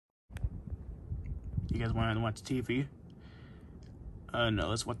You guys want to watch TV? No,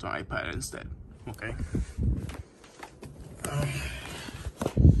 let's watch the iPad instead. Okay.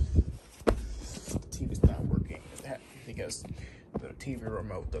 TV's not working because the TV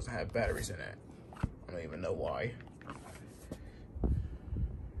remote doesn't have batteries in it. I don't even know why.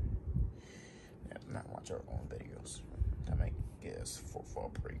 Yeah, not watch our own videos. That might get us 4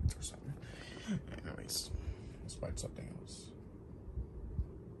 fall breaks or something. Anyways, let's watch something else.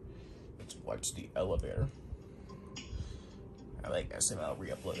 Let's watch the elevator. I like SML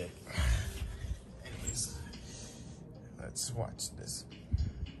re-uploaded. Anyways, let's watch this.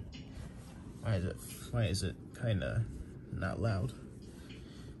 Why is it kinda not loud?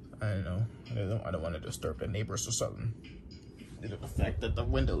 I don't know. I don't want to disturb the neighbors or something. Due to the fact that the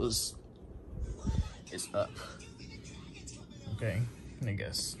window is up. Okay, I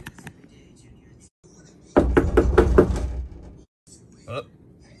guess. Oh,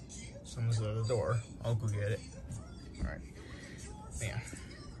 someone's at the door. I'll go get it. Alright. Man,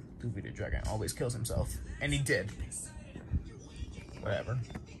 Goofy the Dragon always kills himself. And he did. Whatever.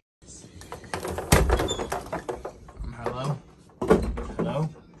 Hello? Hello?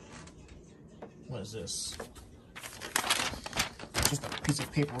 What is this? Just a piece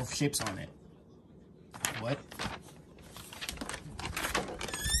of paper with shapes on it. What?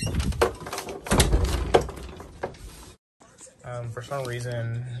 For some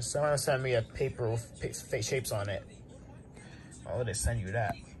reason, someone sent me a paper with shapes on it. Why would they send you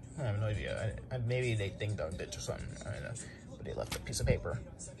that? I have no idea. Maybe they ding-donged it or something. I don't know. But they left a piece of paper.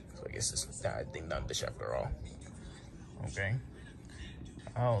 So I guess it's not a ding-dong dish after all. Okay.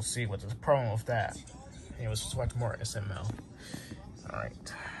 I'll see what's the problem with that. Anyways, let's watch more SML.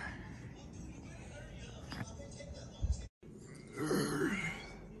 Alright.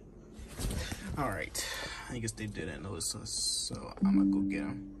 Alright. I guess they didn't notice us, so I'm gonna go get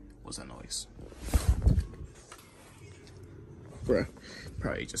them. What's that noise? Bruh.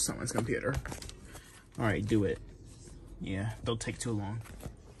 Probably just someone's computer. Alright, do it. Yeah, don't take too long.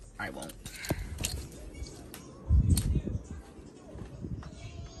 I won't.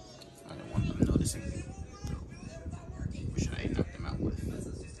 I don't want them noticing. What should I knock them out with?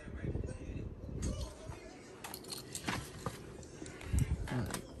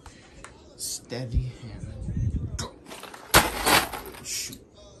 Alright. Steady hand. Shoot.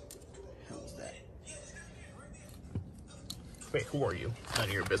 What the hell is that? Wait, who are you? None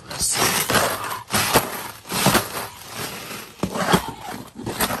of your business.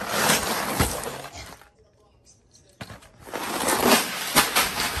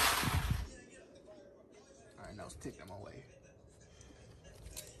 Alright, now let's take them away.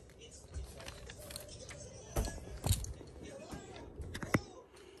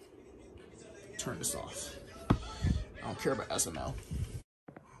 Turn this off. I don't care about SML.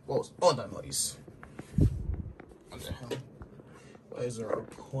 What was all that noise? What the hell? Why is there a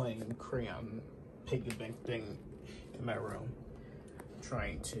plain crayon piggy bank thing in my room? I'm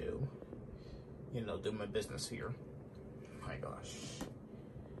trying to, you know, do my business here. My gosh.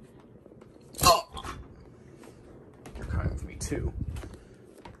 Oh! You're coming with me too.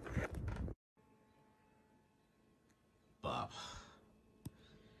 Bob.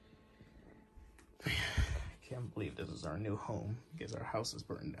 I can't believe this is our new home because our house is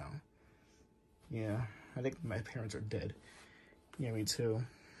burned down. Yeah, I think my parents are dead. Yeah, me too.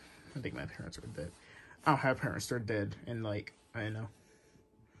 I think my parents are dead. I don't have parents, they're dead. And like, I don't know.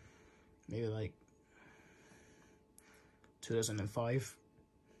 Maybe like 2005,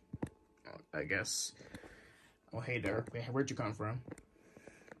 I guess. Oh, hey there. Where'd you come from?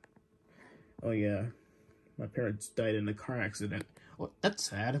 Oh yeah, my parents died in a car accident. Well, that's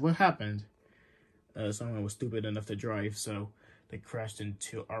sad. What happened? Someone was stupid enough to drive, so they crashed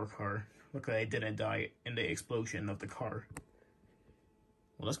into our car. Luckily, I didn't die in the explosion of the car.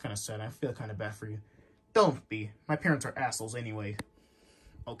 Well, that's kind of sad. I feel kind of bad for you. Don't be. My parents are assholes anyway.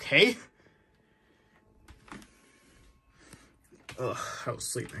 Okay? Ugh, I was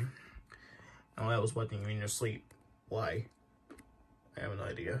sleeping. Oh, I was watching you in your sleep. Why? I have no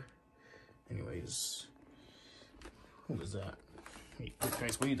idea. Anyways. Who was that? Hey,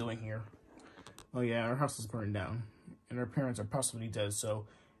 guys, what are you doing here? Oh yeah, our house is burned down. And our parents are possibly dead, so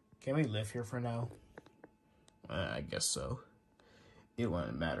can we live here for now? I guess so. It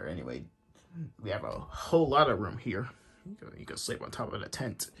wouldn't matter anyway. We have a whole lot of room here. You can sleep on top of the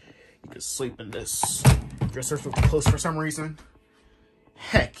tent. You can sleep in this dressers with clothes for some reason.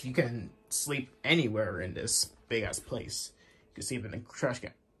 Heck, you can sleep anywhere in this big ass place. You can sleep in the trash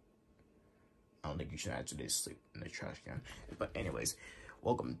can. I don't think you should actually sleep in the trash can. But anyways,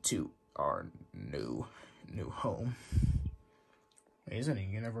 welcome to our new home. Wait, isn't it a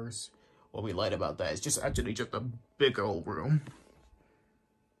universe? what we lied about that. It's just actually just a big old room.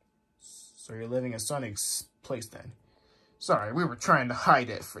 So you're living in Sonic's place then? Sorry, we were trying to hide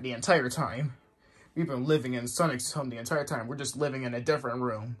it for the entire time. We've been living in Sonic's home the entire time. We're just living in a different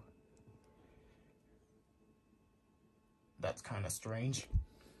room. That's kind of strange.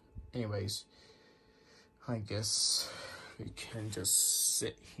 Anyways, I guess we can just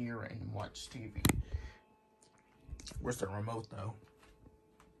sit here and watch TV. Where's the remote, though?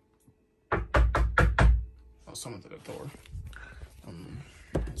 Oh, someone's at the door.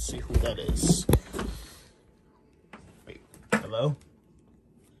 Let's see who that is. Wait, hello?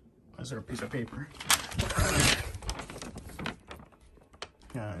 Is there a piece of paper?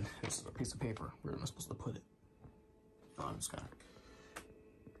 God, this is a piece of paper. Where am I supposed to put it? Oh, I'm just gonna...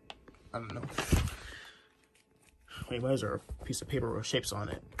 I don't know. Wait, why is there a piece of paper with shapes on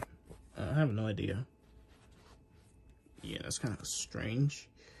it? I have no idea. Yeah, that's kind of strange.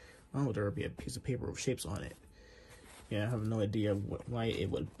 Why would there be a piece of paper with shapes on it? Yeah, I have no idea why it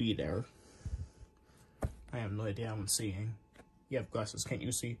would be there. I have no idea what I'm seeing. You have glasses, can't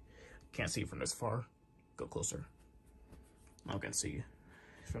you see? Can't see from this far. Go closer. I can see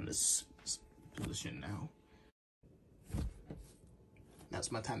from this position now.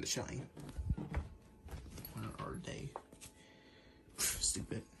 Now's my time to shine. On our day.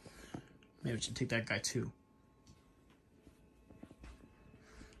 Stupid. Maybe we should take that guy too.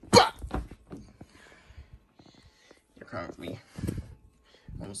 Bah! You're coming with me.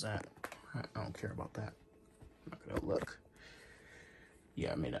 What was that? I don't care about that. I'm not gonna look.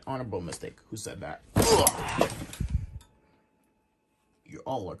 Yeah, I made an honorable mistake. Who said that? Ugh! You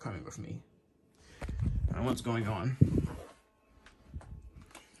all are coming with me. I don't know what's going on.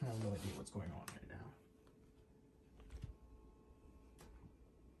 I have no idea what's going on right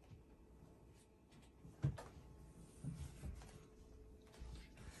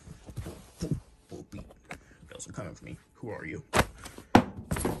now. Boopy. You guys are coming for me. Who are you?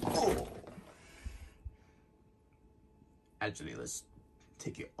 Oh. Actually, let's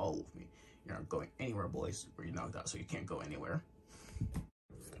take you all with me. You're not going anywhere, boys. Or you're knocked out, so you can't go anywhere.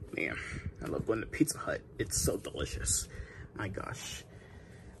 Man, I love going to Pizza Hut. It's so delicious. My gosh.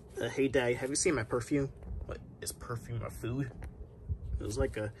 Hey, Dad, have you seen my perfume? What, is perfume a food? It was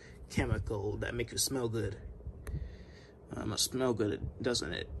like a chemical that makes you smell good. Must smell good,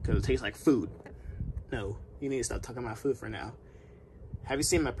 doesn't it? Because it tastes like food. No, you need to stop talking about food for now. Have you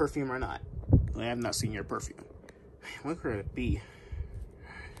seen my perfume or not? Well, I have not seen your perfume. What could it be?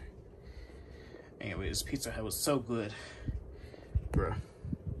 Anyways, Pizza Hut was so good. Bruh.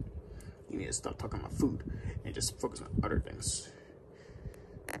 You need to stop talking about food and just focus on other things.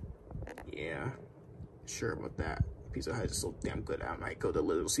 Yeah, sure about that. Pizza Hut is so damn good, I might go to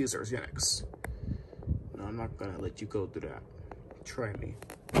Little Caesars next. No, I'm not gonna let you go through that. Try me.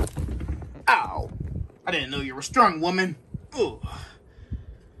 Ow! I didn't know you were strong, woman. Ugh.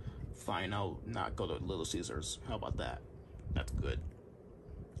 Fine, I'll not go to Little Caesars. How about that? That's good.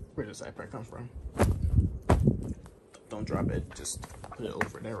 Where does that part come from? Don't drop it. Just put it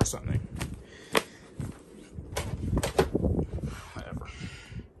over there or something. Whatever.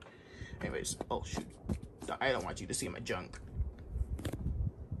 Anyways, oh shoot. I don't want you to see my junk.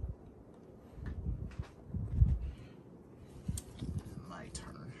 My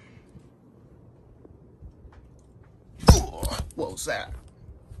turn. Ugh, what was that?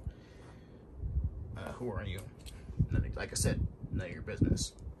 Who are you? Nothing, like I said, none of your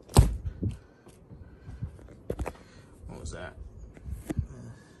business. What was that?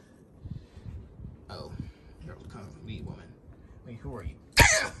 Oh, you're coming from me, woman. Wait, who are you?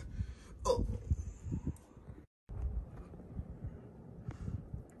 Oh.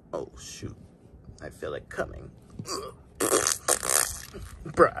 Oh, shoot. I feel it coming.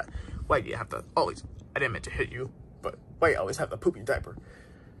 Bruh, why do you have to always... I didn't mean to hit you, but why you always have to poop your diaper?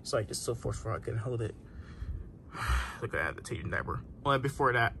 So I just so forceful I couldn't hold it. Look, I had to take your diaper. Well,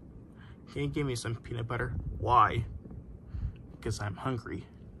 before that, can you give me some peanut butter? Why? Because I'm hungry.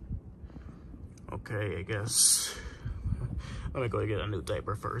 Okay, I guess. Let me go get a new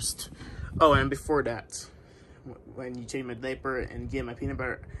diaper first. Oh, and before that, when you change my diaper and give my peanut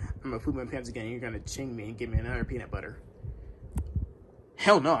butter, I'm gonna poop my pants again. You're gonna change me and give me another peanut butter.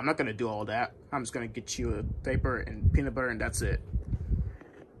 Hell no, I'm not gonna do all that. I'm just gonna get you a diaper and peanut butter and that's it.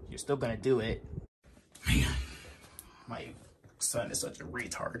 You're still gonna do it. Man, my son is such a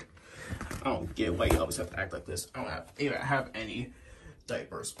retard. I don't get why you always have to act like this. I don't even have any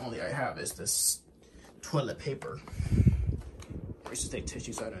diapers. Only I have is this toilet paper. Or just take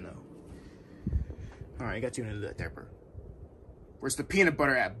tissues, I don't know. Alright, I got you into that diaper. Where's the peanut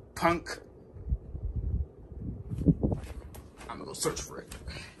butter at, punk? I'm gonna go search for it.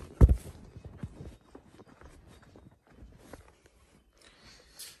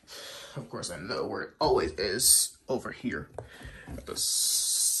 of course, I know where it always is, over here.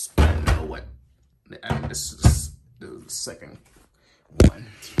 I know what, and this is the second one.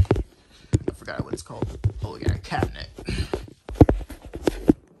 I forgot what it's called. Oh yeah, cabinet.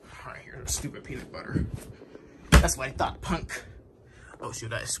 Alright, here's the stupid peanut butter. That's what I thought, punk. Oh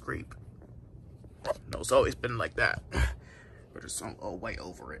shoot, I scrape. No, it's always been like that. But there's some white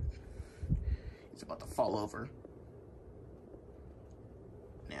over it. It's about to fall over.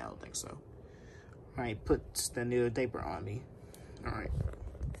 Yeah, I don't think so. Alright, put the new diaper on me. Alright.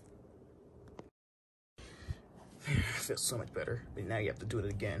 Feels so much better. But now you have to do it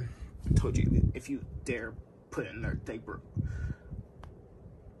again. I told you, if you dare put in their diaper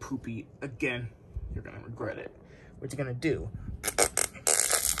poopy again, you're gonna regret it. What you gonna do?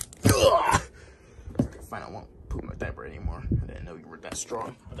 Ugh! Fine, I won't poop in my diaper anymore. I didn't know you were that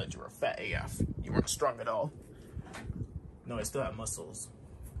strong. I thought you were fat AF. You weren't strong at all. No, I still have muscles.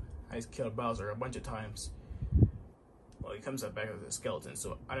 I just killed Bowser a bunch of times. Well, he comes up back as a skeleton,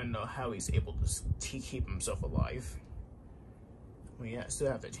 so I don't know how he's able to keep himself alive. Well, yeah, I still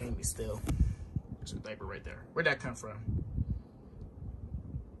have to change me still. There's a diaper right there. Where'd that come from?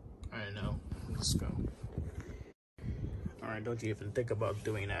 I don't know. Let's go. Alright, don't you even think about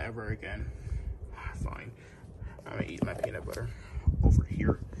doing that ever again. Fine. I'm gonna eat my peanut butter over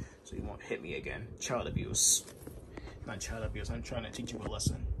here so you won't hit me again. Child abuse. Not child abuse, I'm trying to teach you a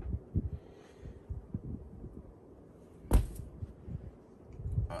lesson.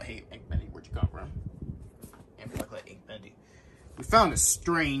 Oh, hey, Ink Bendy, where'd you come from? And look like Ink Bendy. We found a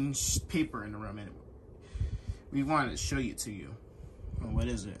strange paper in the room and we wanted to show it to you. Oh, what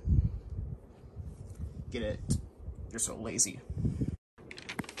is it? Get it. You're so lazy.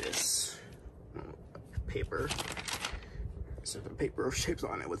 This paper. There's a paper of shapes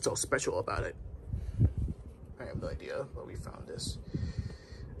on it. What's so special about it? I have no idea, but we found this.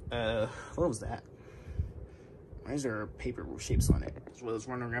 What was that? Why is there a paper with shapes on it? That's what I was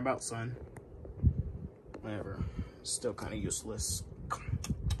wondering about, son. Whatever. Still kind of useless.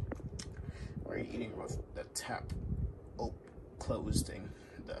 Why are you eating with the tap closed thing?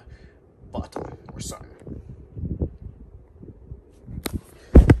 The bottom or something.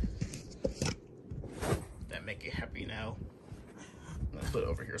 That make you happy now? I'm gonna put it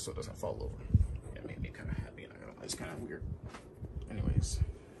over here so it doesn't fall over. It made me kind of happy. And I don't know, it's kind of weird. Anyways,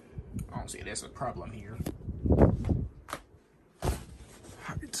 I don't see there's a problem here.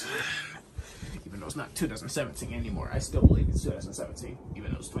 Alright. Even though it's not 2017 anymore, I still believe it's 2017,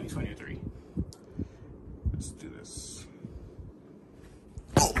 even though it's 2023. Let's do this.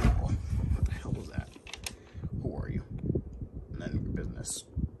 Oh, what the hell was that? Who are you? None of your business.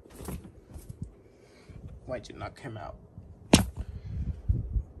 Why'd you knock him out?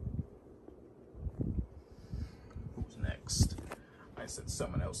 Who's next? I said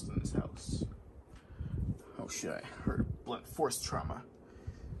someone else is in this house. Oh shit, I heard blunt force trauma.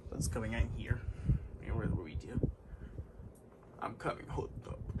 What's coming in here? Where do we do? I'm coming. Hold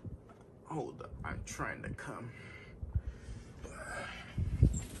up. Hold up. I'm trying to come.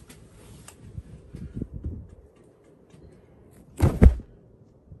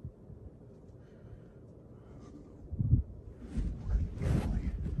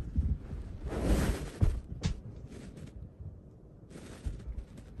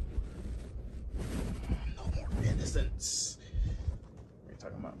 No more innocence. What are you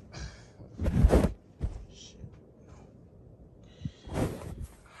talking about? Shit.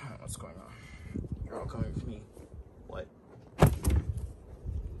 What's going on? You're all coming for me. What?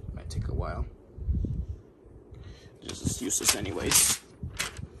 Might take a while. This is useless anyways.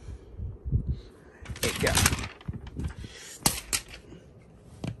 Hey, go.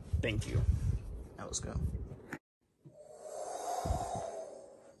 Thank you. Now let's go.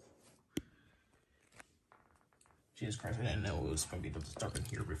 Jesus Christ, I didn't know it was going to be this dark in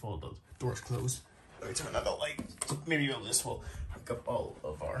here before the doors closed. Let me turn on the light. Maybe this will hook up all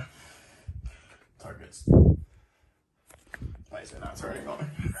of our targets. Why is it not turning on?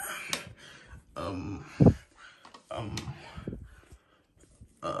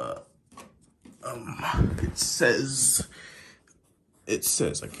 It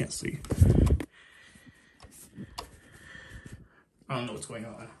says, I can't see. I don't know what's going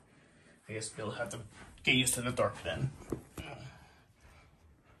on. I guess they'll have to get used to the dark then.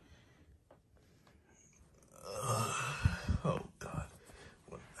 Oh God,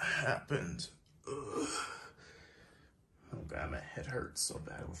 what happened? Oh God, my head hurts so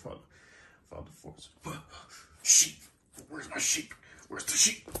bad with all the force. Sheep, where's my sheep? Where's the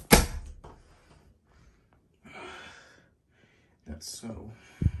sheep? That's so.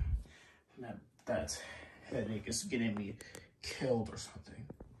 That headache is getting me killed or something.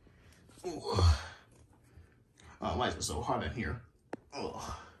 Ooh. Oh, why is it so hot in here?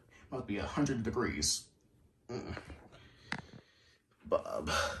 Oh, must be 100 degrees. Bob.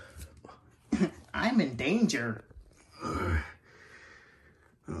 I'm in danger.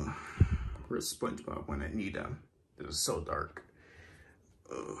 Where's SpongeBob when I need him? It is so dark.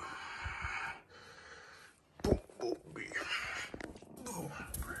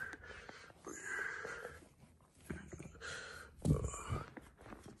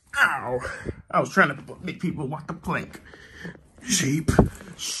 Ow! I was trying to make people walk the plank. Sheep.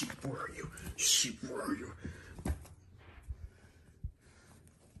 Sheep, where are you? Sheep, where are you?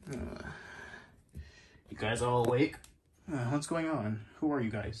 You guys all awake? What's going on? Who are you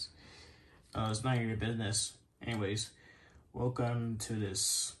guys? It's none of your business. Anyways, welcome to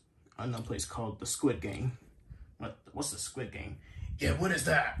this unknown place called the Squid Game. What's the Squid Game? Yeah, what is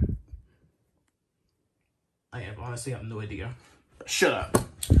that? I honestly have no idea. Shut up.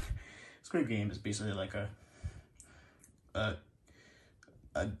 Squid Game is basically like a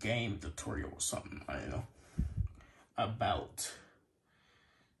game tutorial or something, I don't know, about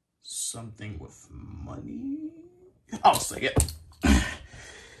something with money. I'll say it.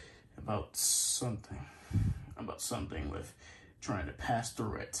 about something with trying to pass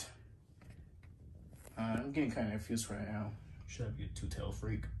through it. I'm getting kind of confused right now. Should I be a two-tail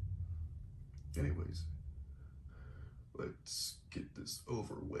freak? Anyways, let's get this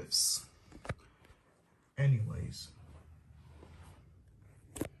over with. Anyways,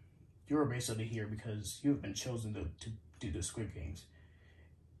 you're basically here because you've been chosen to do the Squid Games.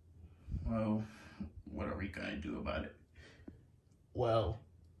 Well, what are we gonna do about it? Well,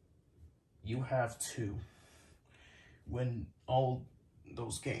 you have to win all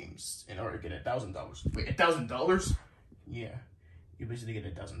those games in order to get $1,000. Wait, $1,000? Yeah, you basically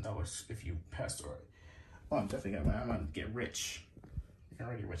get $1,000 if you pass through it. Well, I'm definitely gonna get rich. You're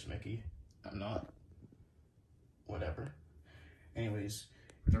already rich, Mickey. I'm not. Whatever. Anyways,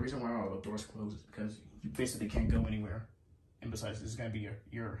 the reason why all the doors closed is because you basically can't go anywhere. And besides, this is gonna be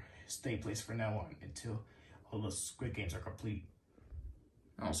your stay place from now on until all the Squid Games are complete.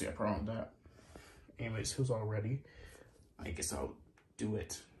 I don't see a problem with that. Anyways, who's all ready? I guess I'll do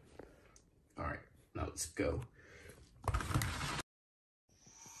it. Alright, now let's go.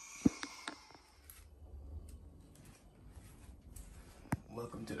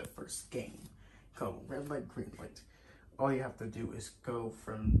 Welcome to the first game called Red Light, Green Light. All you have to do is go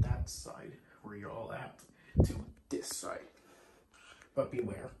from that side where you're all at to this side. But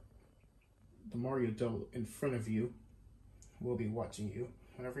beware, the Mario doll in front of you will be watching you.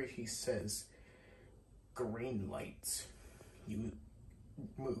 Whenever he says green light, you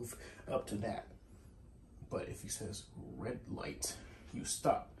move up to that. But if he says red light, you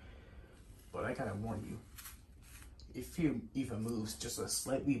stop. But I gotta warn you, if he even moves just a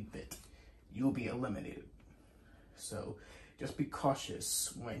slightly bit, you'll be eliminated. So just be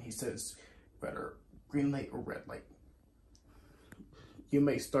cautious when he says whether green light or red light. You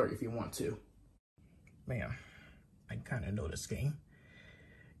may start if you want to. Man, I kind of know this game.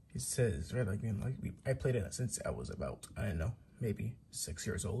 It says red light, green light. I played it since I was about, I don't know, maybe 6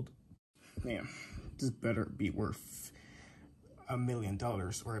 years old. Man, this better be worth $1 million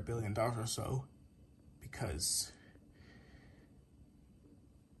or $1 billion or so, because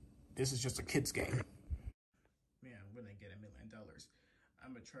this is just a kid's game. Man, when I get $1 million,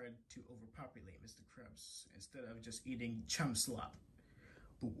 I'm gonna try to overpopulate Mr. Krabs instead of just eating chum slop.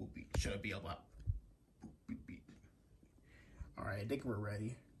 Should I be a lot? Alright, I think we're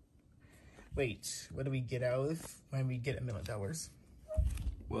ready. Wait, what do we get out of when we get $1 million?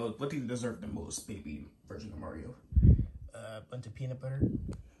 Well, what do you deserve the most, baby version of Mario? A bunch of peanut butter?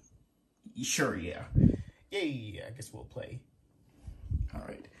 Sure, yeah. Yay, I guess we'll play.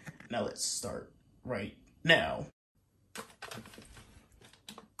 Alright, now let's start right now.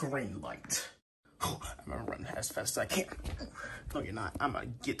 Green light. I'm gonna run as fast as I can. No, you're not. I'm gonna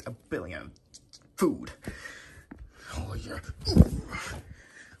get $1 billion food. Oh, yeah.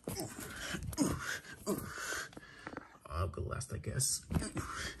 I'll go last, I guess.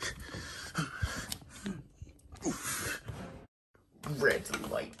 Red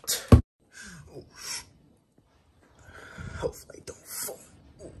light. Hopefully I don't fall.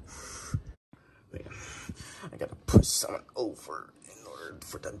 Man, I gotta push someone over in order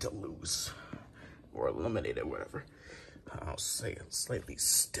for them to lose. Or eliminate it, whatever. I'll say it slightly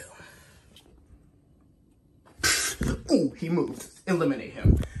still. Ooh, he moved. Eliminate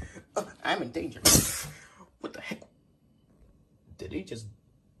him. I'm in danger. What the heck? Did he just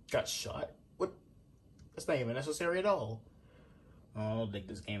got shot? What? That's not even necessary at all. I don't think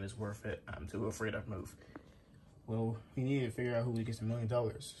this game is worth it. I'm too afraid to move. Well, we need to figure out who gets $1 million.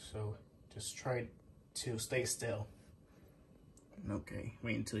 So Just try to stay still. Okay,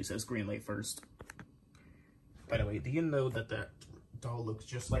 wait until he says green light first. By the way, do you know that that doll looks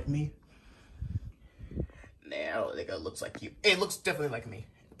just like me? Nah, I don't think it looks like you. It looks definitely like me,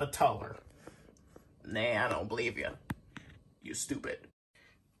 but taller. Nah, I don't believe you. You stupid.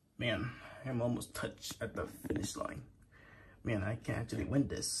 Man, I'm almost touched at the finish line. Man, I can actually win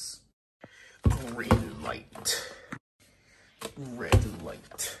this. Green light. Red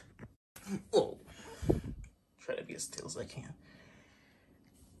light. Oh. Try to be as still as I can.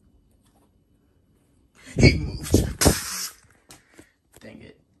 He moved. Dang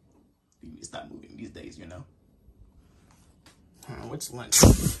it. You need to stop moving these days, you know. What's lunch?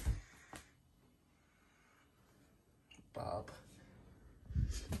 Bob.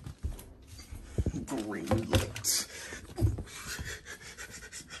 Green light.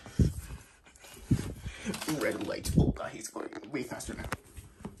 Red light. Oh god, he's going way faster now.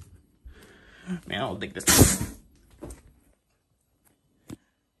 Man, I don't think this.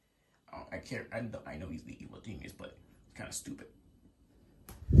 Oh, I care. I know he's the evil genius, but it's kind of stupid.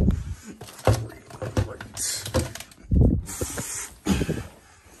 Red light.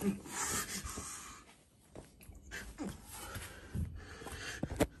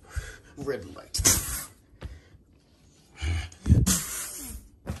 Red light.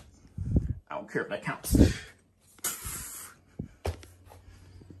 I don't care if that counts.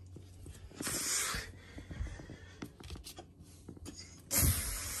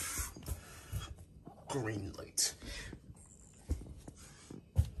 Green light.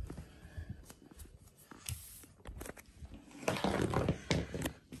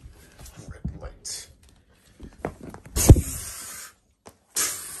 Red light.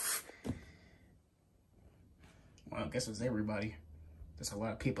 Well, I guess it's everybody. There's a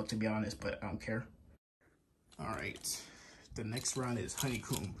lot of people, to be honest, but I don't care. All right, the next round is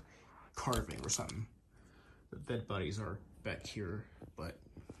honeycomb carving or something. The dead bodies are back here, but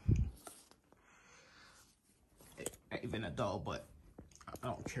even a doll, but I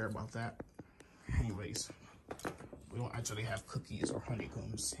don't care about that. Anyways, we don't actually have cookies or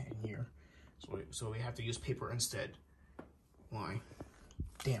honeycombs in here, so we have to use paper instead. Why?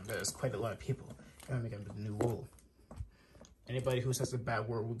 Damn, that is quite a lot of people. Gotta make a new rule. Anybody who says a bad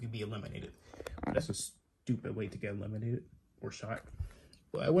word will be eliminated. That's a stupid way to get eliminated or shot.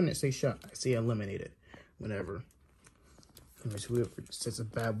 Well, I wouldn't say shot. I say eliminated. Whatever. Anyways, whoever says a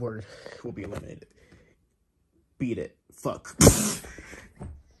bad word will be eliminated. Beat it. Fuck.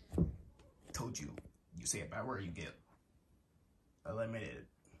 Told you. You say a bad word, you get eliminated.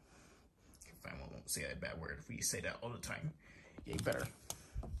 Fine, I won't say a bad word if you say that all the time. Yeah, you better.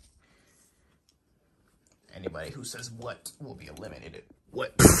 Anybody who says what will be eliminated.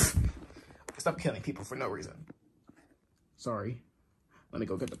 What? Stop killing people for no reason. Sorry. Let me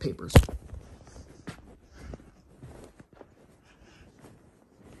go get the papers.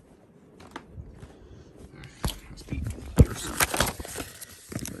 Must be here somewhere.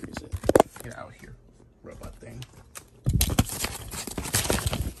 Where is it? Get out here, robot thing.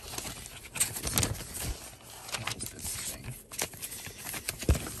 What is this thing?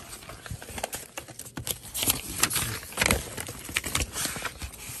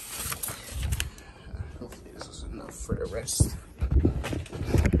 Hopefully this is enough for the rest.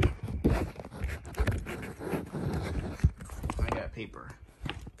 Paper.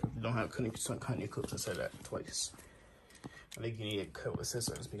 If you don't have some kind of clips, I said that twice. I think you need to cut with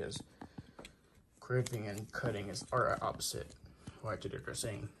scissors because crimping and cutting are opposite. Why did they're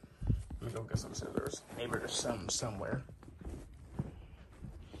saying? Let me go get some scissors. Maybe there's some somewhere.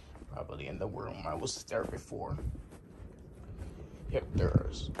 Probably in the room I was there before. Yep,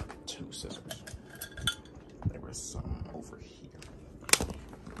 there's 2 scissors. There was some over here.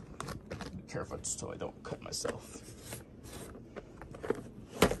 Be careful so I don't cut myself.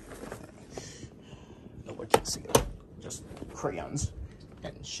 Can't see it. Just crayons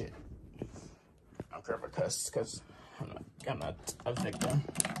and shit. I don't care if I cuss because I'm not a victim.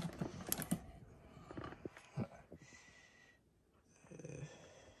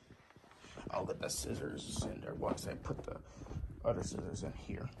 I'll get the scissors in there once I put the other scissors in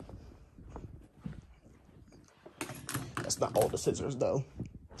here. That's not all the scissors though.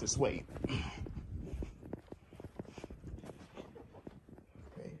 Just wait.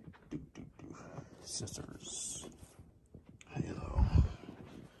 Scissors. Hello.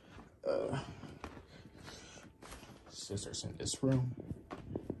 Scissors in this room.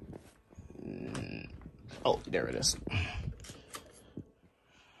 Oh, there it is. I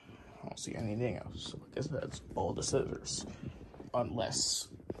don't see anything else. So I guess that's all the scissors. Unless.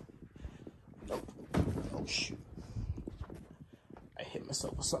 Nope. Oh shoot. I hit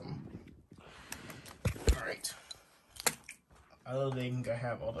myself with something. Alright. Other than I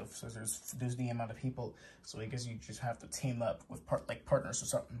have all the scissors, there's the amount of people, so I guess you just have to team up with partners or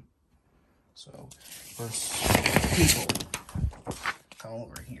something. So first people come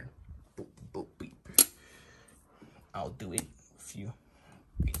over here. Boop, boop, beep. I'll do it with you.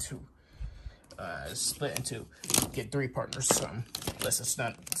 Me too. Split into get 3 partners. Unless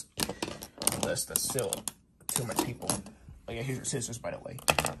that's still too much people. Oh yeah, here's your scissors, by the way.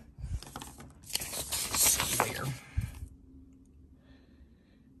 Square.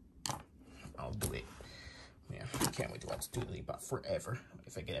 I'll do it. Yeah, I can't wait to watch Doodly Bop forever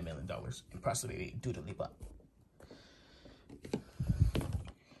if I get $1 million and possibly Doodly Bop.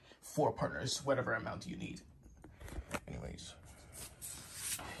 4 partners, whatever amount you need. Anyways,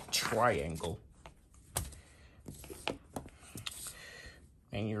 triangle.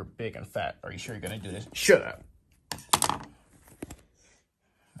 And you're big and fat. Are you sure you're gonna do this? Shut up.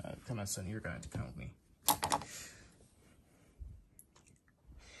 Come on, son. You're gonna have to count me.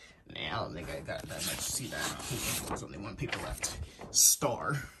 Nah, I don't think I got that much. See that? There's only 1 people left.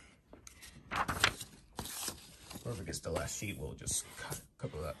 Star. Whoever gets the last sheet will just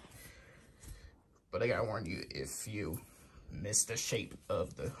couple up. But I gotta warn you, if you miss the shape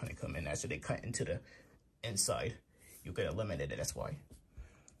of the honeycomb and actually cut into the inside, you get eliminated. That's why.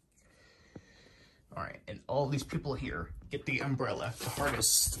 All right, and all these people here get the umbrella, the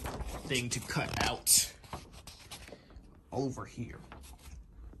hardest thing to cut out, over here.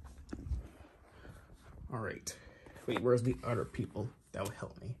 All right, wait, where's the other people that would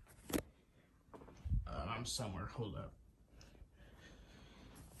help me? I'm somewhere, hold up.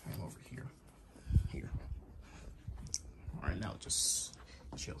 I'm over here, All right, now just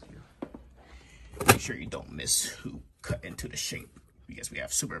chill here. Make sure you don't miss who cut into the shape, because we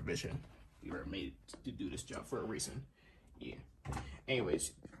have supervision. We were made to do this job for a reason. Yeah.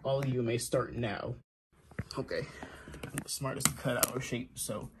 Anyways, all of you may start now. Okay. I'm the smartest to cut out a shape,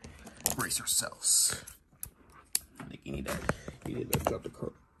 so brace yourselves. I think you need that. You need to drop the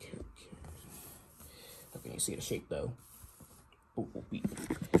card. How can you see the shape though? Ooh, ooh, beep.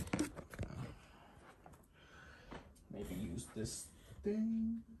 Maybe use this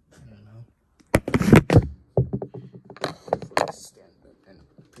thing. I don't know. Hopefully stand up and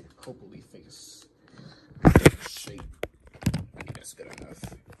hopefully fix shape. I think that's good enough.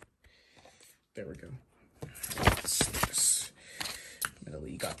 There we go.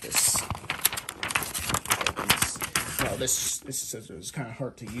 You got this. Well, this scissors is kind of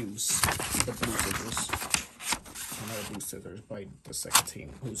hard to use. The blue scissors. Another blue scissors by the second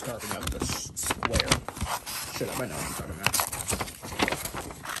team who's carving out the square. Shut up, I know what I'm talking about.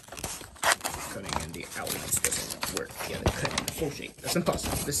 Cutting in the outlines doesn't work. Yeah, they cut in the full shape. That's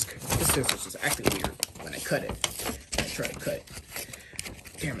impossible. This scissors is acting weird when I cut it. I try to cut.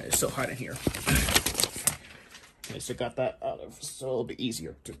 Damn it, it's so hot in here. At least I got that out of, so it'll be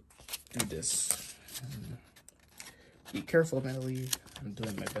easier to do this. Be careful, Natalie. I'm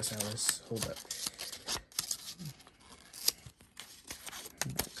doing my best, Alice. Hold up.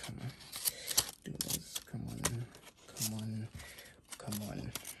 Come on. Do this. Come on. Come on. Come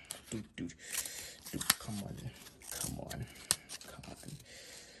on. Do. Come on. Come on. Come on.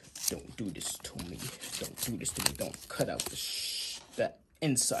 Don't do this to me. Don't do this to me. Don't cut out the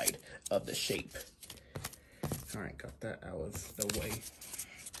inside of the shape. All right, got that out of the way.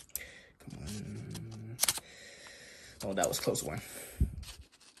 Come on. Oh, that was a close one.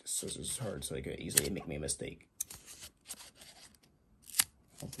 This is hard, so they could easily make me a mistake.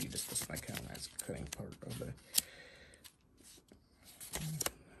 Hopefully this does not count as cutting part of the...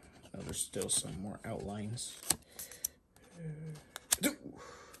 Oh, there's still some more outlines.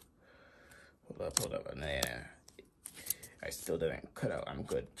 Hold up. Nah. I still didn't cut out. I'm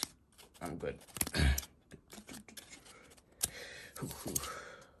good.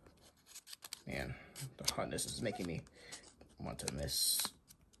 Man, the hotness is making me want to miss.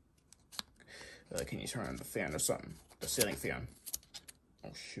 Can you turn on the fan or something? The ceiling fan.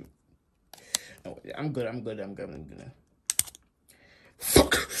 Oh shoot. No, I'm good.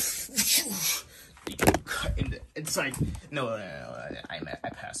 Fuck! You cut in the inside. No, I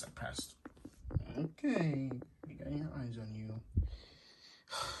passed. Okay, you got your eyes on you.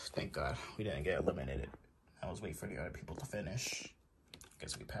 Thank God we didn't get eliminated. I was waiting for the other people to finish.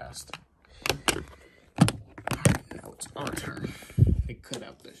 Guess we passed. Alright, now it's our turn. We cut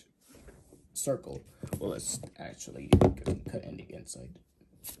out the circle. Well, let's actually cut in the inside.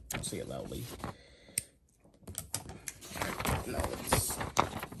 I'll say it loudly. Alright, now let's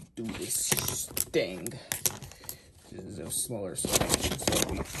do this thing. This is a smaller section, so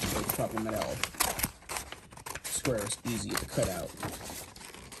we problem it out. Square is easy to cut out.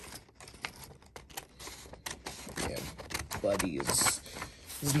 bloody is.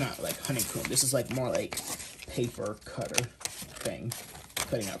 This is not like honeycomb. This is like more like paper cutter thing,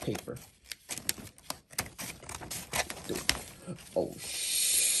 cutting out paper. Oh,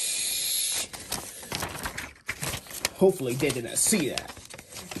 shh. Hopefully they didn't see that,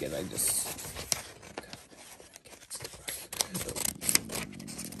 because I just...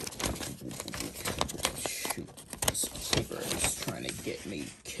 Shoot, this paper is trying to get me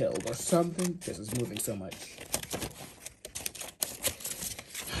killed or something, because it's moving so much.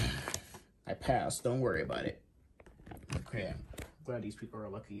 I passed, don't worry about it. Okay, I'm glad these people are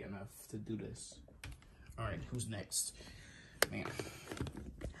lucky enough to do this. Alright, who's next? Man,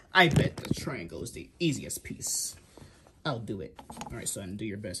 I bet the triangle is the easiest piece. I'll do it. Alright, son, do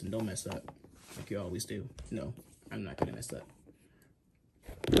your best and don't mess up. Like you always do. No, I'm not gonna mess up.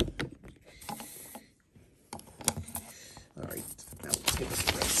 Alright, now let's get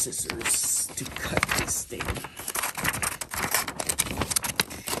the red scissors to cut this thing.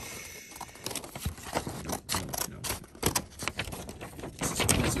 No. This is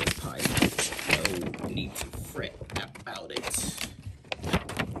easy as pie. No need to fret about it.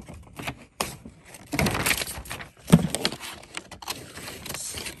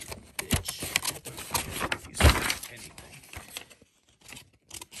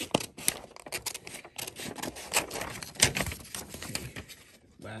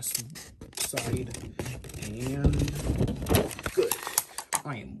 Last side, and good.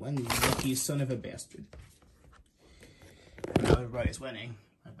 I am one lucky son of a bastard. Now everybody's winning.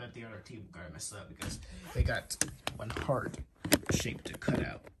 I bet the other team got messed up because they got one hard shape to cut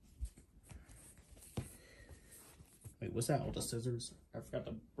out. Wait, was that all the scissors? I forgot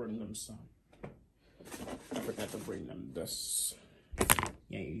to bring them some. I forgot to bring them this.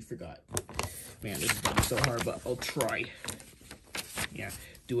 Yeah, you forgot. Man, this is gonna be so hard, but I'll try. Yeah,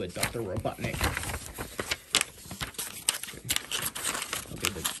 do it, Dr. Robotnik. Okay,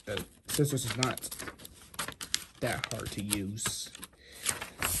 the scissors is not that hard to use.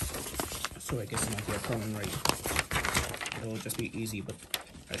 So I guess it might be a problem, right? It'll just be easy, but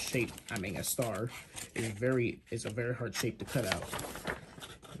a shape, I mean a star, is a very hard shape to cut out.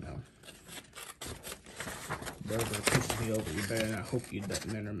 You know. Whatever pushes me over, you better not hope you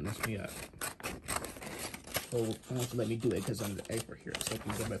never mess me up. Oh, I want to let me do it because I'm the expert here, so I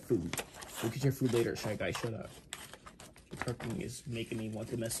can get my food. We'll get your food later, Shy Guy, shut up. Your parking is making me want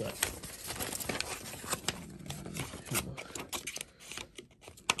to mess up.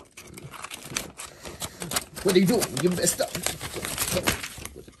 What are you doing? You messed up.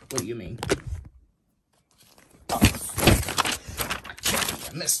 What do you mean? Oh,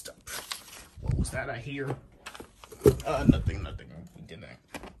 I messed up. What was that I hear? Nothing. We didn't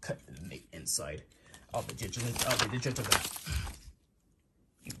cut the inside. All the digits of that.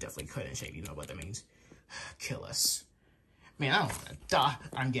 You definitely cut in shape. You know what that means. Kill us. Man, I don't want to die.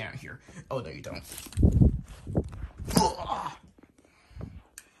 I'm getting out here. Oh, no, you don't. Ugh.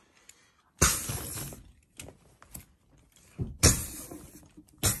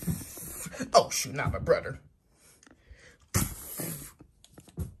 Oh, shoot, not my brother.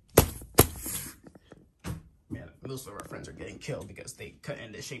 Man, most of our friends are getting killed because they cut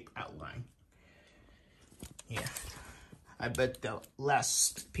in the shape outline. Yeah, I bet the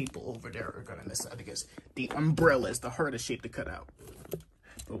last people over there are gonna miss out because the umbrella is the hardest shape to cut out.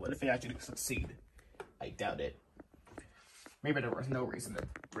 But what if they actually succeed? I doubt it. Maybe there was no reason to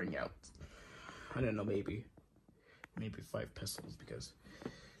bring out, I don't know, maybe 5 pistols because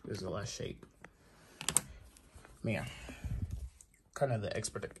there's the last shape. Man, kind of the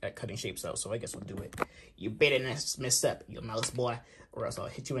expert at cutting shapes out, so I guess I'll do it. You better not mess up, you mouse boy, or else I'll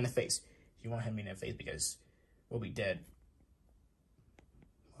hit you in the face. You won't hit me in the face because we'll be dead.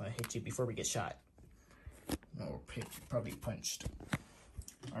 I'll hit you before we get shot. Or probably punched.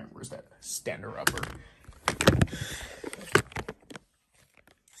 Alright, where's that standard upper?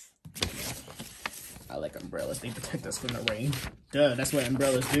 I like umbrellas. They protect us from the rain. Duh, that's what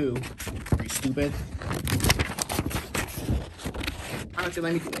umbrellas do. Are you stupid? Why don't you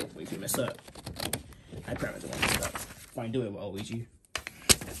let me do it? If you mess up. I probably don't mess up. Fine, do it, Luigi.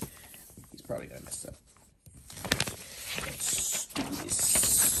 He's probably gonna mess up. Let's do this.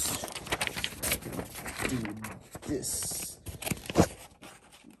 I can do this.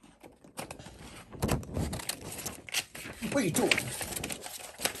 What are you doing?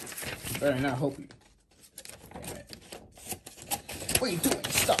 You better not hope you. Damn it. What are you doing?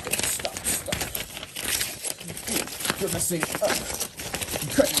 Stop it. Stop. You're messing up.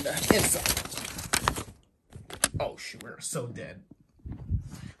 You're cutting the inside. Oh, shoot. We're so dead.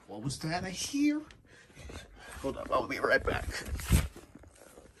 What was that I hear? Hold up. I'll be right back.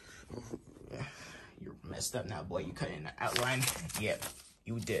 You're messed up now, boy. You cut in the outline. Yep,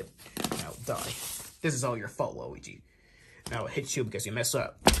 you did. Now die. This is all your fault, Luigi. Now I'll hit you because you mess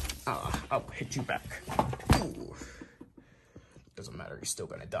up. I'll hit you back. Ooh. Doesn't matter, you're still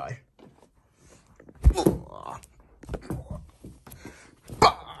gonna die.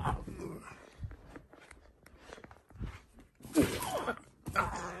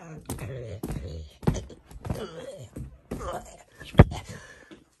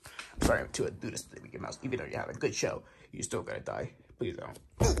 Sorry to do this to the Mickey Mouse. Even though you have a good show, you're still gonna die. Please don't.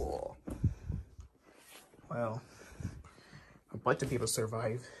 Well, a bunch of people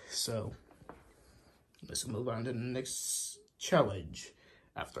survive, so let's move on to the next challenge.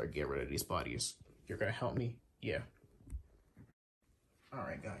 After I get rid of these bodies, you're gonna help me? Yeah.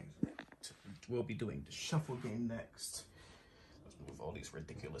 Alright guys, we'll be doing the shuffle game next. Let's move all these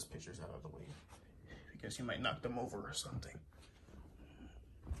ridiculous pictures out of the way. I guess you might knock them over or something.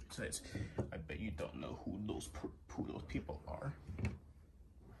 Besides, I bet you don't know who those people are.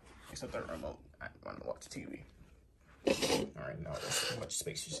 Except the remote. I want to watch TV. Alright, now there's too much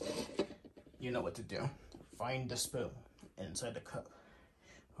space. You know what to do. Find the spoon inside the cup.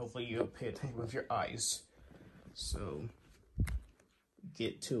 Hopefully you'll pay attention with your eyes. So,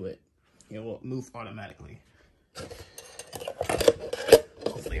 get to it. It will move automatically.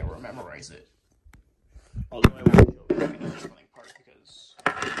 Hopefully I will memorize it. Although I won't show you the shuffling part because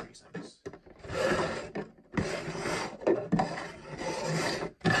of reasons.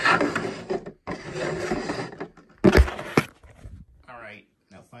 Alright,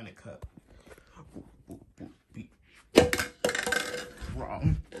 now find a cup.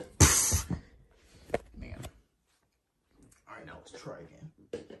 Wrong. Man. Alright, now let's try again.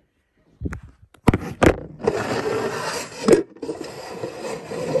 Did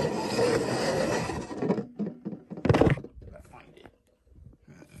I find it?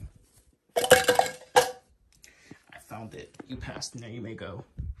 I found it. You passed. Now you may go.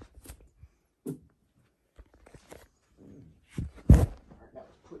 Alright, now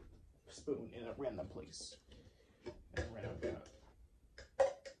let's put a spoon in a random place. And a random cup.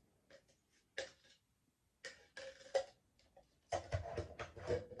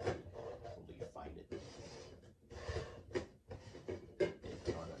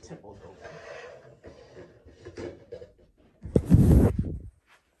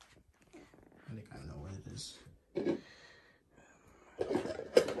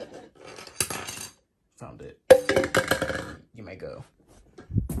 Found it. You may go.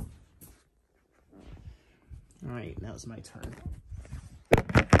 Alright, now it's my turn.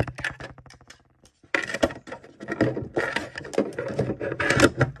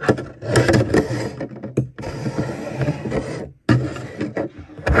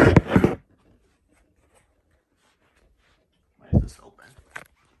 Why is this open?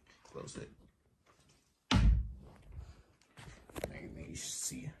 Close it. Maybe you should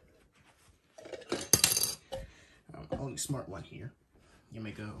see. Only smart one here. You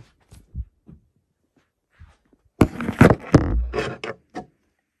may go.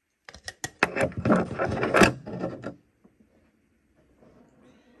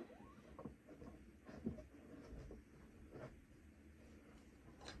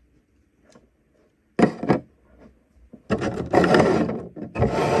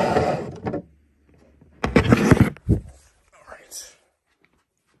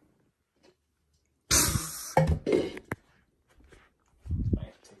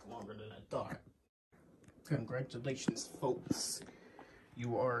 Congratulations, folks.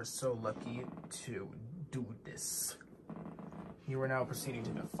 You are so lucky to do this. You are now proceeding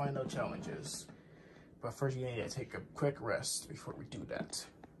to the final challenges. But first you need to take a quick rest before we do that.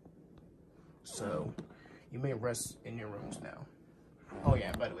 So, you may rest in your rooms now. Oh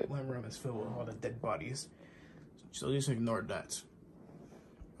yeah, by the way, one room is filled with all the dead bodies. So just ignore that.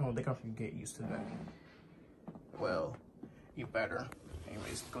 I don't think I can get used to that. Well, you better.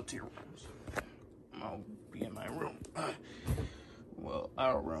 Anyways, go to your rooms. I'll be in my room. Well,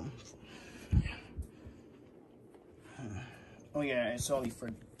 our room. Oh yeah, it's only for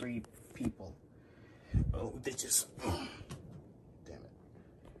 3 people. Oh, bitches. Damn it.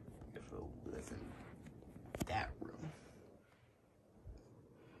 If we'll live in that room.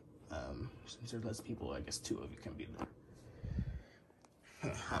 Since there's less people, I guess 2 of you can be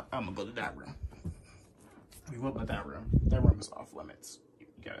there. I'm gonna go to that room. I mean, what about that room? That room is off limits. You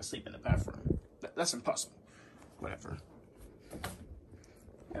gotta sleep in the bathroom. That's impossible. Whatever.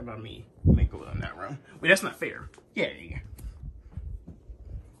 How about me? Let me go in that room. Wait, that's not fair. Yeah.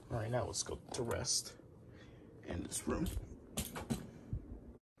 Alright, now let's go to rest in this room.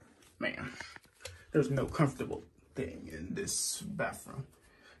 Man, there's no comfortable thing in this bathroom.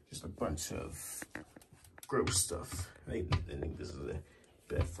 Just a bunch of gross stuff. I think this is a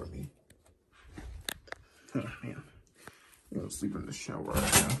bed for me. Oh man, I'm gonna sleep in the shower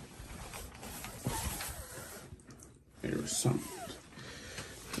right now. There's some.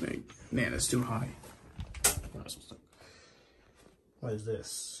 Like, man, it's too high. What is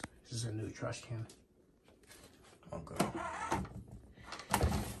this? This is a new trash can. Okay.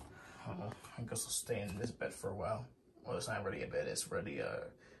 I guess I'll stay in this bed for a while. Well, it's not really a bed, it's really a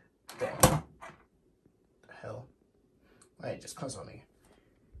thing. The hell? Wait, just close on me.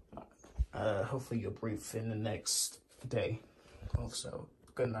 Hopefully you'll breathe in the next day. Also,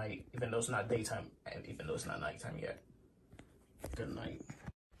 good night, even though it's not daytime and even though it's not nighttime yet. Good night.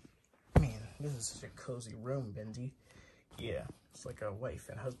 Man, this is such a cozy room, Bendy. Yeah, it's like a wife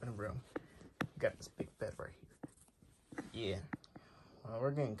and husband room. You got this big bed right here. Yeah. Well,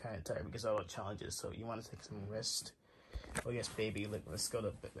 we're getting kind of tired because of all the challenges, so you want to take some rest? Oh yes, baby, look, let's go to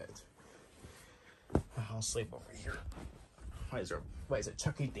bed. I'll sleep over here. Why is it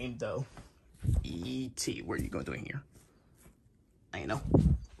Chucky themed though? E.T., what are you going to do in here? I know.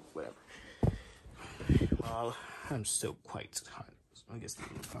 Whatever. Well, I'm still quite hot, so I guess they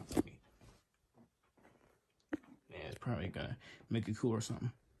will comfort me. Yeah, it's probably gonna make it cool or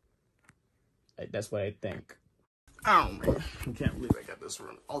something. That's what I think. Oh man, I can't believe I got this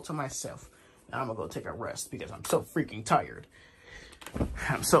room all to myself. Now I'm gonna go take a rest because I'm so freaking tired.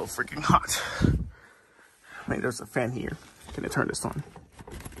 I'm so freaking hot. Wait, there's a fan here. Can I turn this on?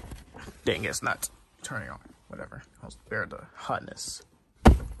 Dang, it's not turning on. Whatever. I'll bear the hotness.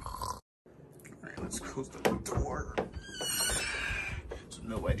 Alright, let's close the door. So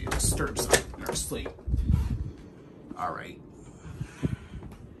nobody disturbs us in our sleep. Alright.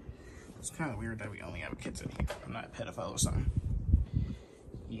 It's kind of weird that we only have kids in here. I'm not a pedophile or something.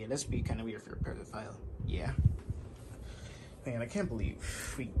 Yeah, this would be kind of weird if you're a pedophile. Yeah. Man, I can't believe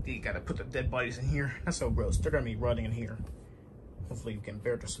we gotta put the dead bodies in here. That's so gross. They're gonna be rotting in here. Hopefully you can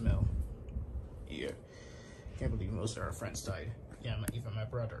bear the smell. Yeah. Can't believe most of our friends died. Yeah, even my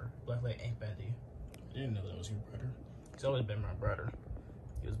brother. Blacklight ain't Bendy. I didn't know that was your brother. He's always been my brother.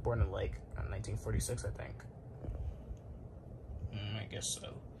 He was born in like 1946, I think. I guess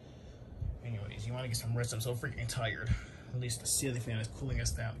so. Anyways, you want to get some rest. I'm so freaking tired. At least the ceiling fan is cooling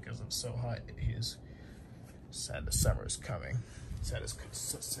us down because I'm so hot. It is sad the summer is coming.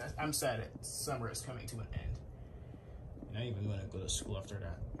 I'm sad that summer is coming to an end. And I even want to go to school after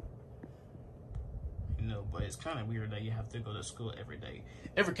that. You know, but it's kind of weird that you have to go to school every day.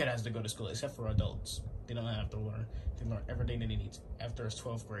 Every kid has to go to school except for adults. They don't have to learn. They learn everything that they need after it's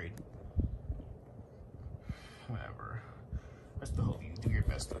 12th grade. Whatever. I still hope you do your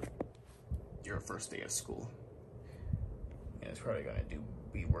best on your first day of school. Yeah, it's probably gonna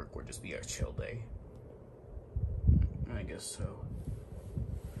be work or just be a chill day. I guess so.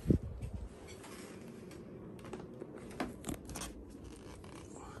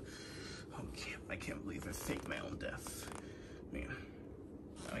 I can't believe I faked my own death. Man,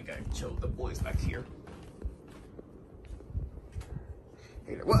 I gotta chill with the boys back here.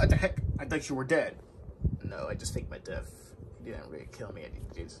 Hey there, what the heck? I thought you were dead. No, I just faked my death. You didn't really kill me,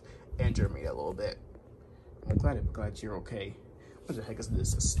 you just injured me a little bit. I'm glad you're okay. What the heck is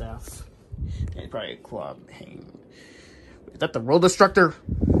this, a staff? And probably a club hanging. Is that the roll destructor?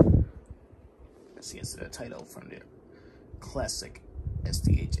 Let's see, it's the title from the classic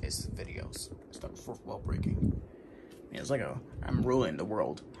STHS videos. Start fourth wall breaking. Yeah, it's like I'm ruling the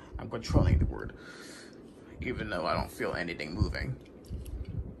world. I'm controlling the world. Even though I don't feel anything moving.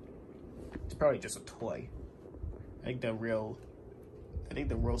 It's probably just a toy. I think the real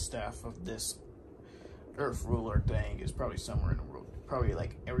staff of this Earth ruler thing is probably somewhere in the world. Probably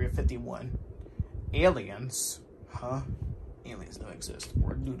like Area 51. Aliens? Huh? Aliens don't exist.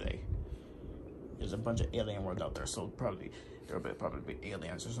 Or do they? There's a bunch of alien world out there, so there'll probably be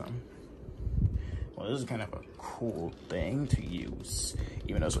aliens or something. Well, this is kind of a cool thing to use.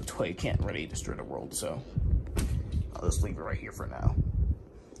 Even though it's a toy, it can't really destroy the world, so I'll just leave it right here for now.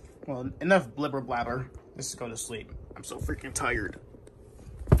 Well, enough blibber blabber. Let's go to sleep. I'm so freaking tired.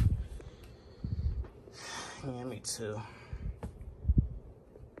 Yeah, me too.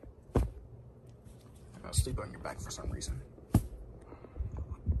 I'll sleep on your back for some reason.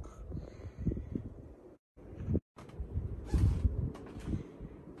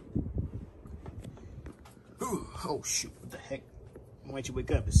 Ooh, oh shoot, what the heck? Why'd you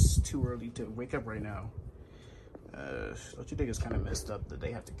wake up? It's too early to wake up right now. Don't you think it's kind of messed up that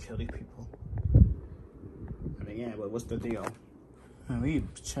they have to kill these people? I mean, yeah, but what's the deal? We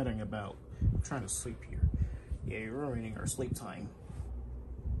chatting about trying to sleep here. Yeah, you're ruining our sleep time.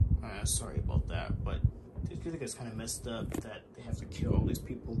 Sorry about that, but do you think it's kind of messed up that they have to kill all these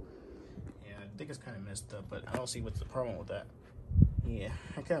people? Yeah, think it's kind of messed up, but I don't see what's the problem with that. Yeah,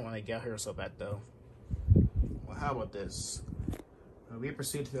 I kind of want to get out here so bad though. Well, how about this? We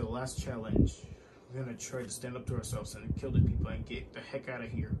proceed to the last challenge. We're gonna try to stand up to ourselves and kill the people and get the heck out of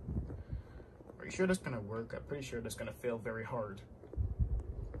here. Are you sure that's gonna work? I'm pretty sure that's gonna fail very hard.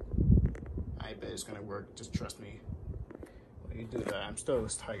 I bet it's gonna work. Just trust me. When you do that, I'm still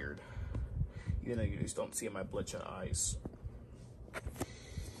tired. You know, you just don't see my bloodshot eyes.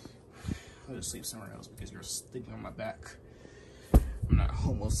 I'll just sleep somewhere else because you're sleeping on my back. I'm not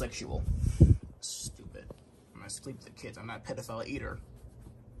homosexual. Stupid. I'm gonna sleep with the kids. I'm not a pedophile either.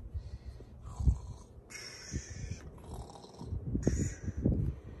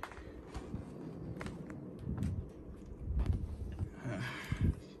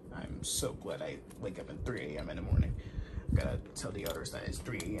 I'm so glad I wake up at 3 a.m. in the morning. Gotta tell the others that it's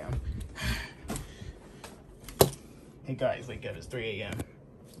 3 a.m. Hey guys, wake up, it's 3 a.m.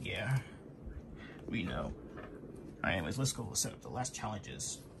 Yeah, we know. Alright, anyways, let's go set up the last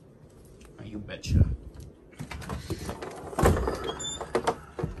challenges. You betcha.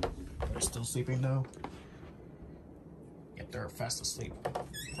 They're still sleeping though? Yep, they're fast asleep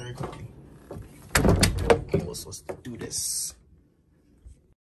very quickly. Okay, let's do this.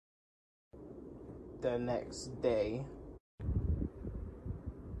 The next day.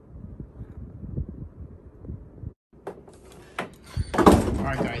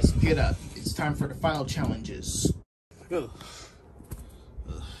 Alright guys, get up. It's time for the final challenges. Ugh.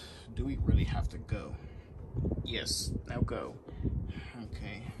 Ugh. Do we really have to go? Yes, now go.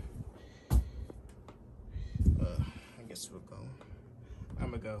 Okay. I guess we'll go.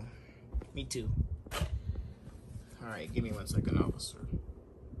 I'm gonna go. Me too. Alright, give me 1 second, officer.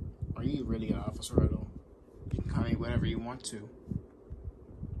 Are you really an officer at all? You can call me whatever you want to.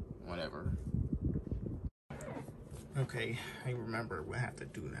 Whatever. Okay, I remember what I have to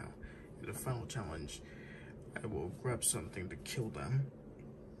do now. In the final challenge, I will grab something to kill them.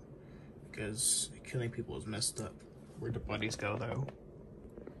 Because killing people is messed up. Where'd the bodies go though?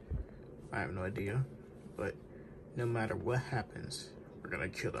 I have no idea. But no matter what happens, we're gonna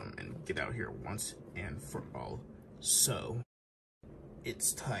kill them and get out here once and for all. So,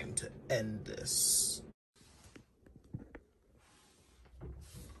 it's time to end this.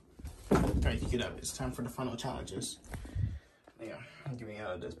 Alright, get up. It's time for the final challenges. Yeah, I'm getting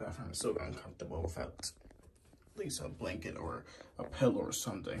out of this bathroom. I'm so uncomfortable without at least a blanket or a pillow or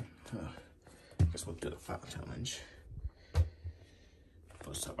something. I guess we'll do the final challenge.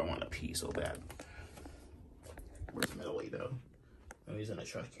 First up, I want to pee so bad. Where's Melody though? Oh, he's in a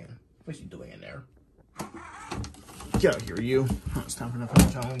trash can. What's he doing in there? Get out here, you. It's time for the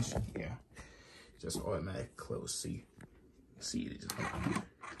final challenge. Yeah. Just automatic close. See? See?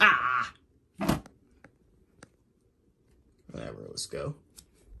 Ah! Whatever, let's go.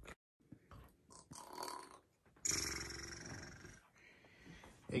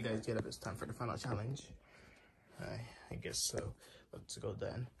 Hey guys, get up. It's time for the final challenge. I guess so. Let's go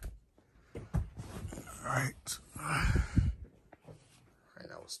then. Alright. Alright,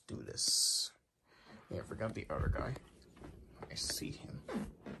 now let's do this. Yeah, I forgot the other guy. I see him.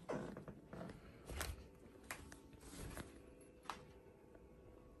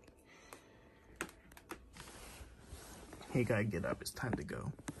 Hey guy, get up. It's time to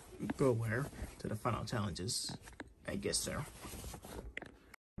go. Go where? To the final challenges. I guess so.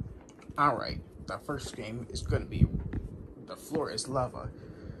 Alright, the first game is gonna be the floor is lava.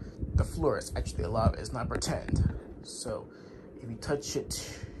 The floor is actually lava, it's not pretend. So if you touch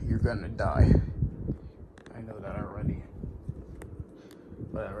it, you're gonna die. I know that already.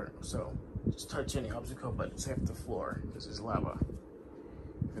 Whatever. So just touch any obstacle but save the floor. This is lava.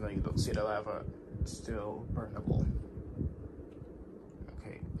 Even though you don't see the lava, it's still burnable.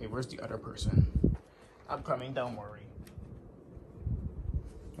 Okay, hey, where's the other person? I'm coming, don't worry.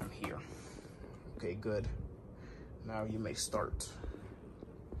 I'm here. Okay, good. Now you may start.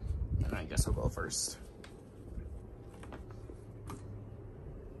 And I guess I'll go first.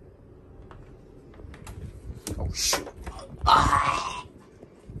 Oh shoot. Ah!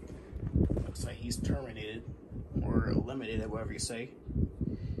 Looks like he's terminated or eliminated, whatever you say.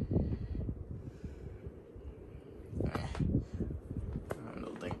 I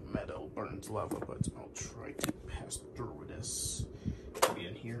don't think metal burns lava, but I'll try to pass through this. Be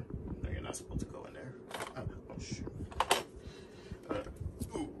in here. No, you're not supposed to go in there. Oh shoot.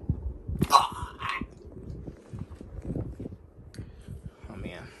 Oh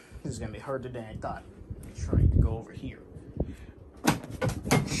man, this is gonna be harder than I thought. I'm trying to go over here.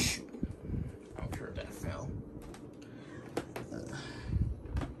 Shoot. I'm sure that fell.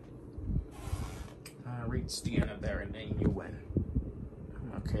 Reach the end of there and then you win.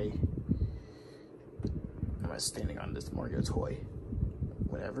 Okay. standing on this Mario toy.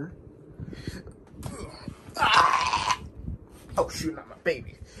 Whatever. Ah! Oh shoot, not my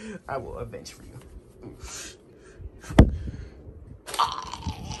baby. I will avenge for you.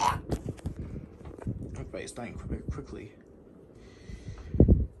 Everybody's dying quickly.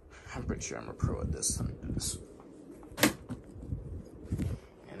 I'm pretty sure I'm a pro at this. And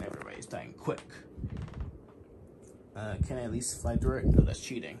everybody's dying quick. Can I at least fly through it? No, that's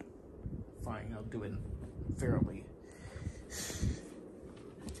cheating. Fine, I'll do it fairly.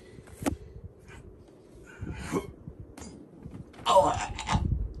 Oh!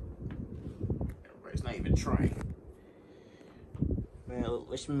 Everybody's not even trying. Well,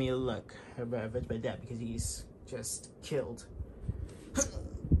 wish me luck. I avenge my dad because he's just killed.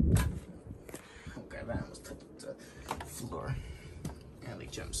 Okay, that almost touched the floor. Alley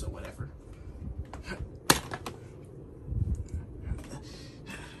jump, so whatever.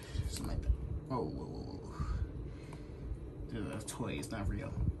 Oh, whoa, whoa, whoa. The toy is not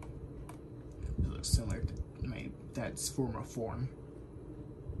real. It looks similar to my dad's former form.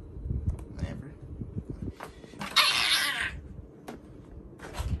 Whatever. Ah!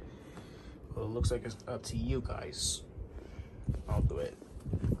 Well, it looks like it's up to you guys. I'll do it.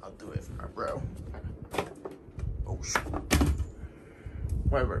 I'll do it for my bro. Oh, shit.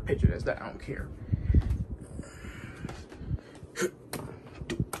 Whatever picture it is, that I don't care.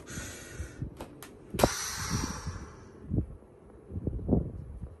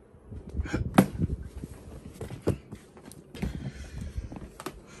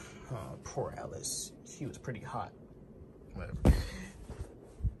 Poor Alice. She was pretty hot. Whatever.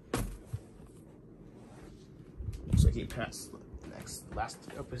 Looks like he passed. Last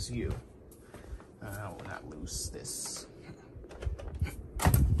up is you. I will not lose this.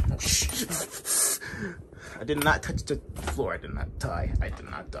 Oh, shit. I did not touch the floor. I did not die. I did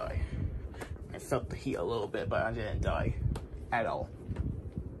not die. I felt the heat a little bit, but I didn't die at all.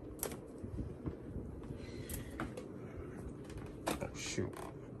 Oh, shoot.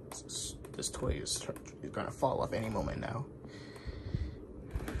 This toy is gonna fall off any moment now.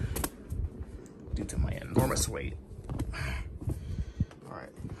 Due to my enormous weight. Alright,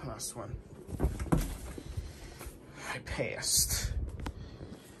 last one. I passed.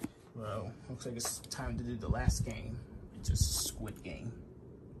 Well, looks like it's time to do the last game. It's a Squid game.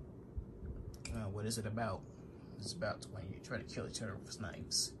 What is it about? It's about when you try to kill each other with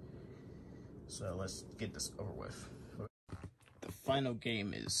knives. So let's get this over with. The final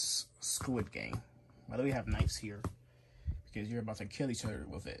game is Squid game. Why do we have knives here? Because you're about to kill each other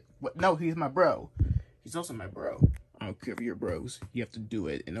with it. What? No, he's my bro. He's also my bro. I don't care if you're bros. You have to do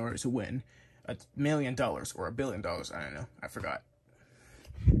it in order to win $1 million or $1 billion. I don't know. I forgot.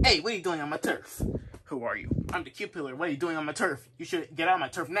 Hey, what are you doing on my turf? Who are you? I'm the cute pillar. What are you doing on my turf? You should get out of my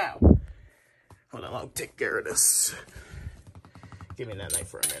turf now. Hold on, I'll take care of this. Give me that knife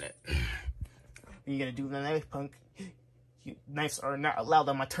for a minute. What are you gonna do with the knife, punk? Knives are not allowed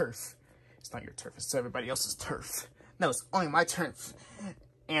on my turf. It's not your turf, it's everybody else's turf. No, it's only my turf.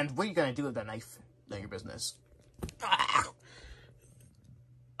 And what are you gonna do with that knife? None of your business.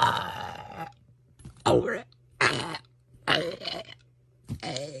 Over it.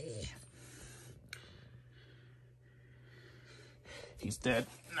 He's dead.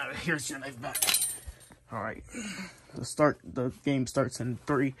 Now here's your knife back. Alright. The game starts in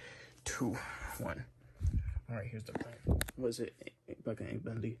 3, 2, 1. Alright, here's the plan. What is it? Bucket Ink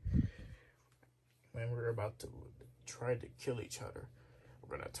Bendy. When we're about to try to kill each other,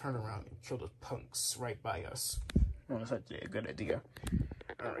 we're gonna turn around and kill the punks right by us. Oh, that's actually a good idea.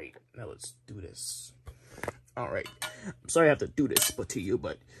 Alright, now let's do this. Alright. I'm sorry I have to do this to you,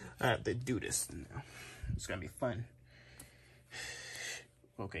 but I have to do this now. It's gonna be fun.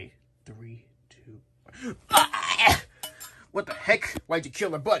 Okay, 3, 2, 1. Ah! What the heck? Why'd you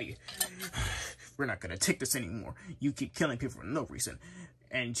kill our buddy? We're not gonna take this anymore. You keep killing people for no reason.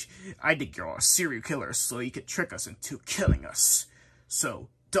 And I think you're all a serial killer, so you could trick us into killing us. So,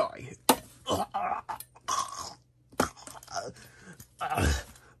 die.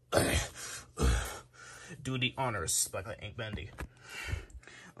 Do the honors, Bucket Ink Bendy.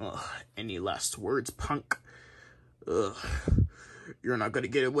 Any last words, punk? You're not gonna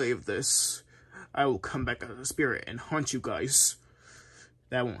get away with this. I will come back as a spirit and haunt you guys.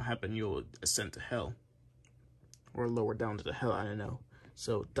 That won't happen. You'll ascend to hell. Or lower down to the hell, I don't know.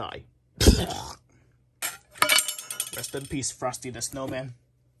 So, die. Rest in peace, Frosty the Snowman.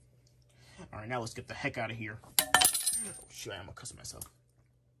 Alright, now let's get the heck out of here. Oh, shoot, I'm gonna cuss myself.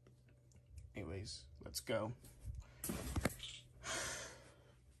 Anyways, let's go.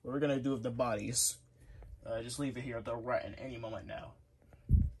 What we're gonna do with the bodies, just leave it here. They'll rot in any moment now.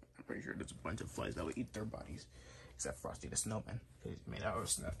 I'm pretty sure there's a bunch of flies that would eat their bodies. Except Frosty the Snowman. Because he's made out of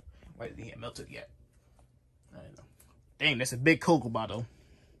snow. Why didn't he get melted yet? I don't know. Dang, that's a big Coke bottle.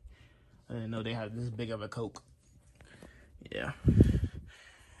 I didn't know they had this big of a Coke. Yeah.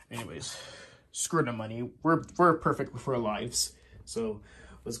 Anyways, screw the money. We're perfect with our lives. So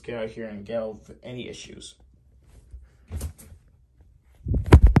let's get out here and get out of any issues.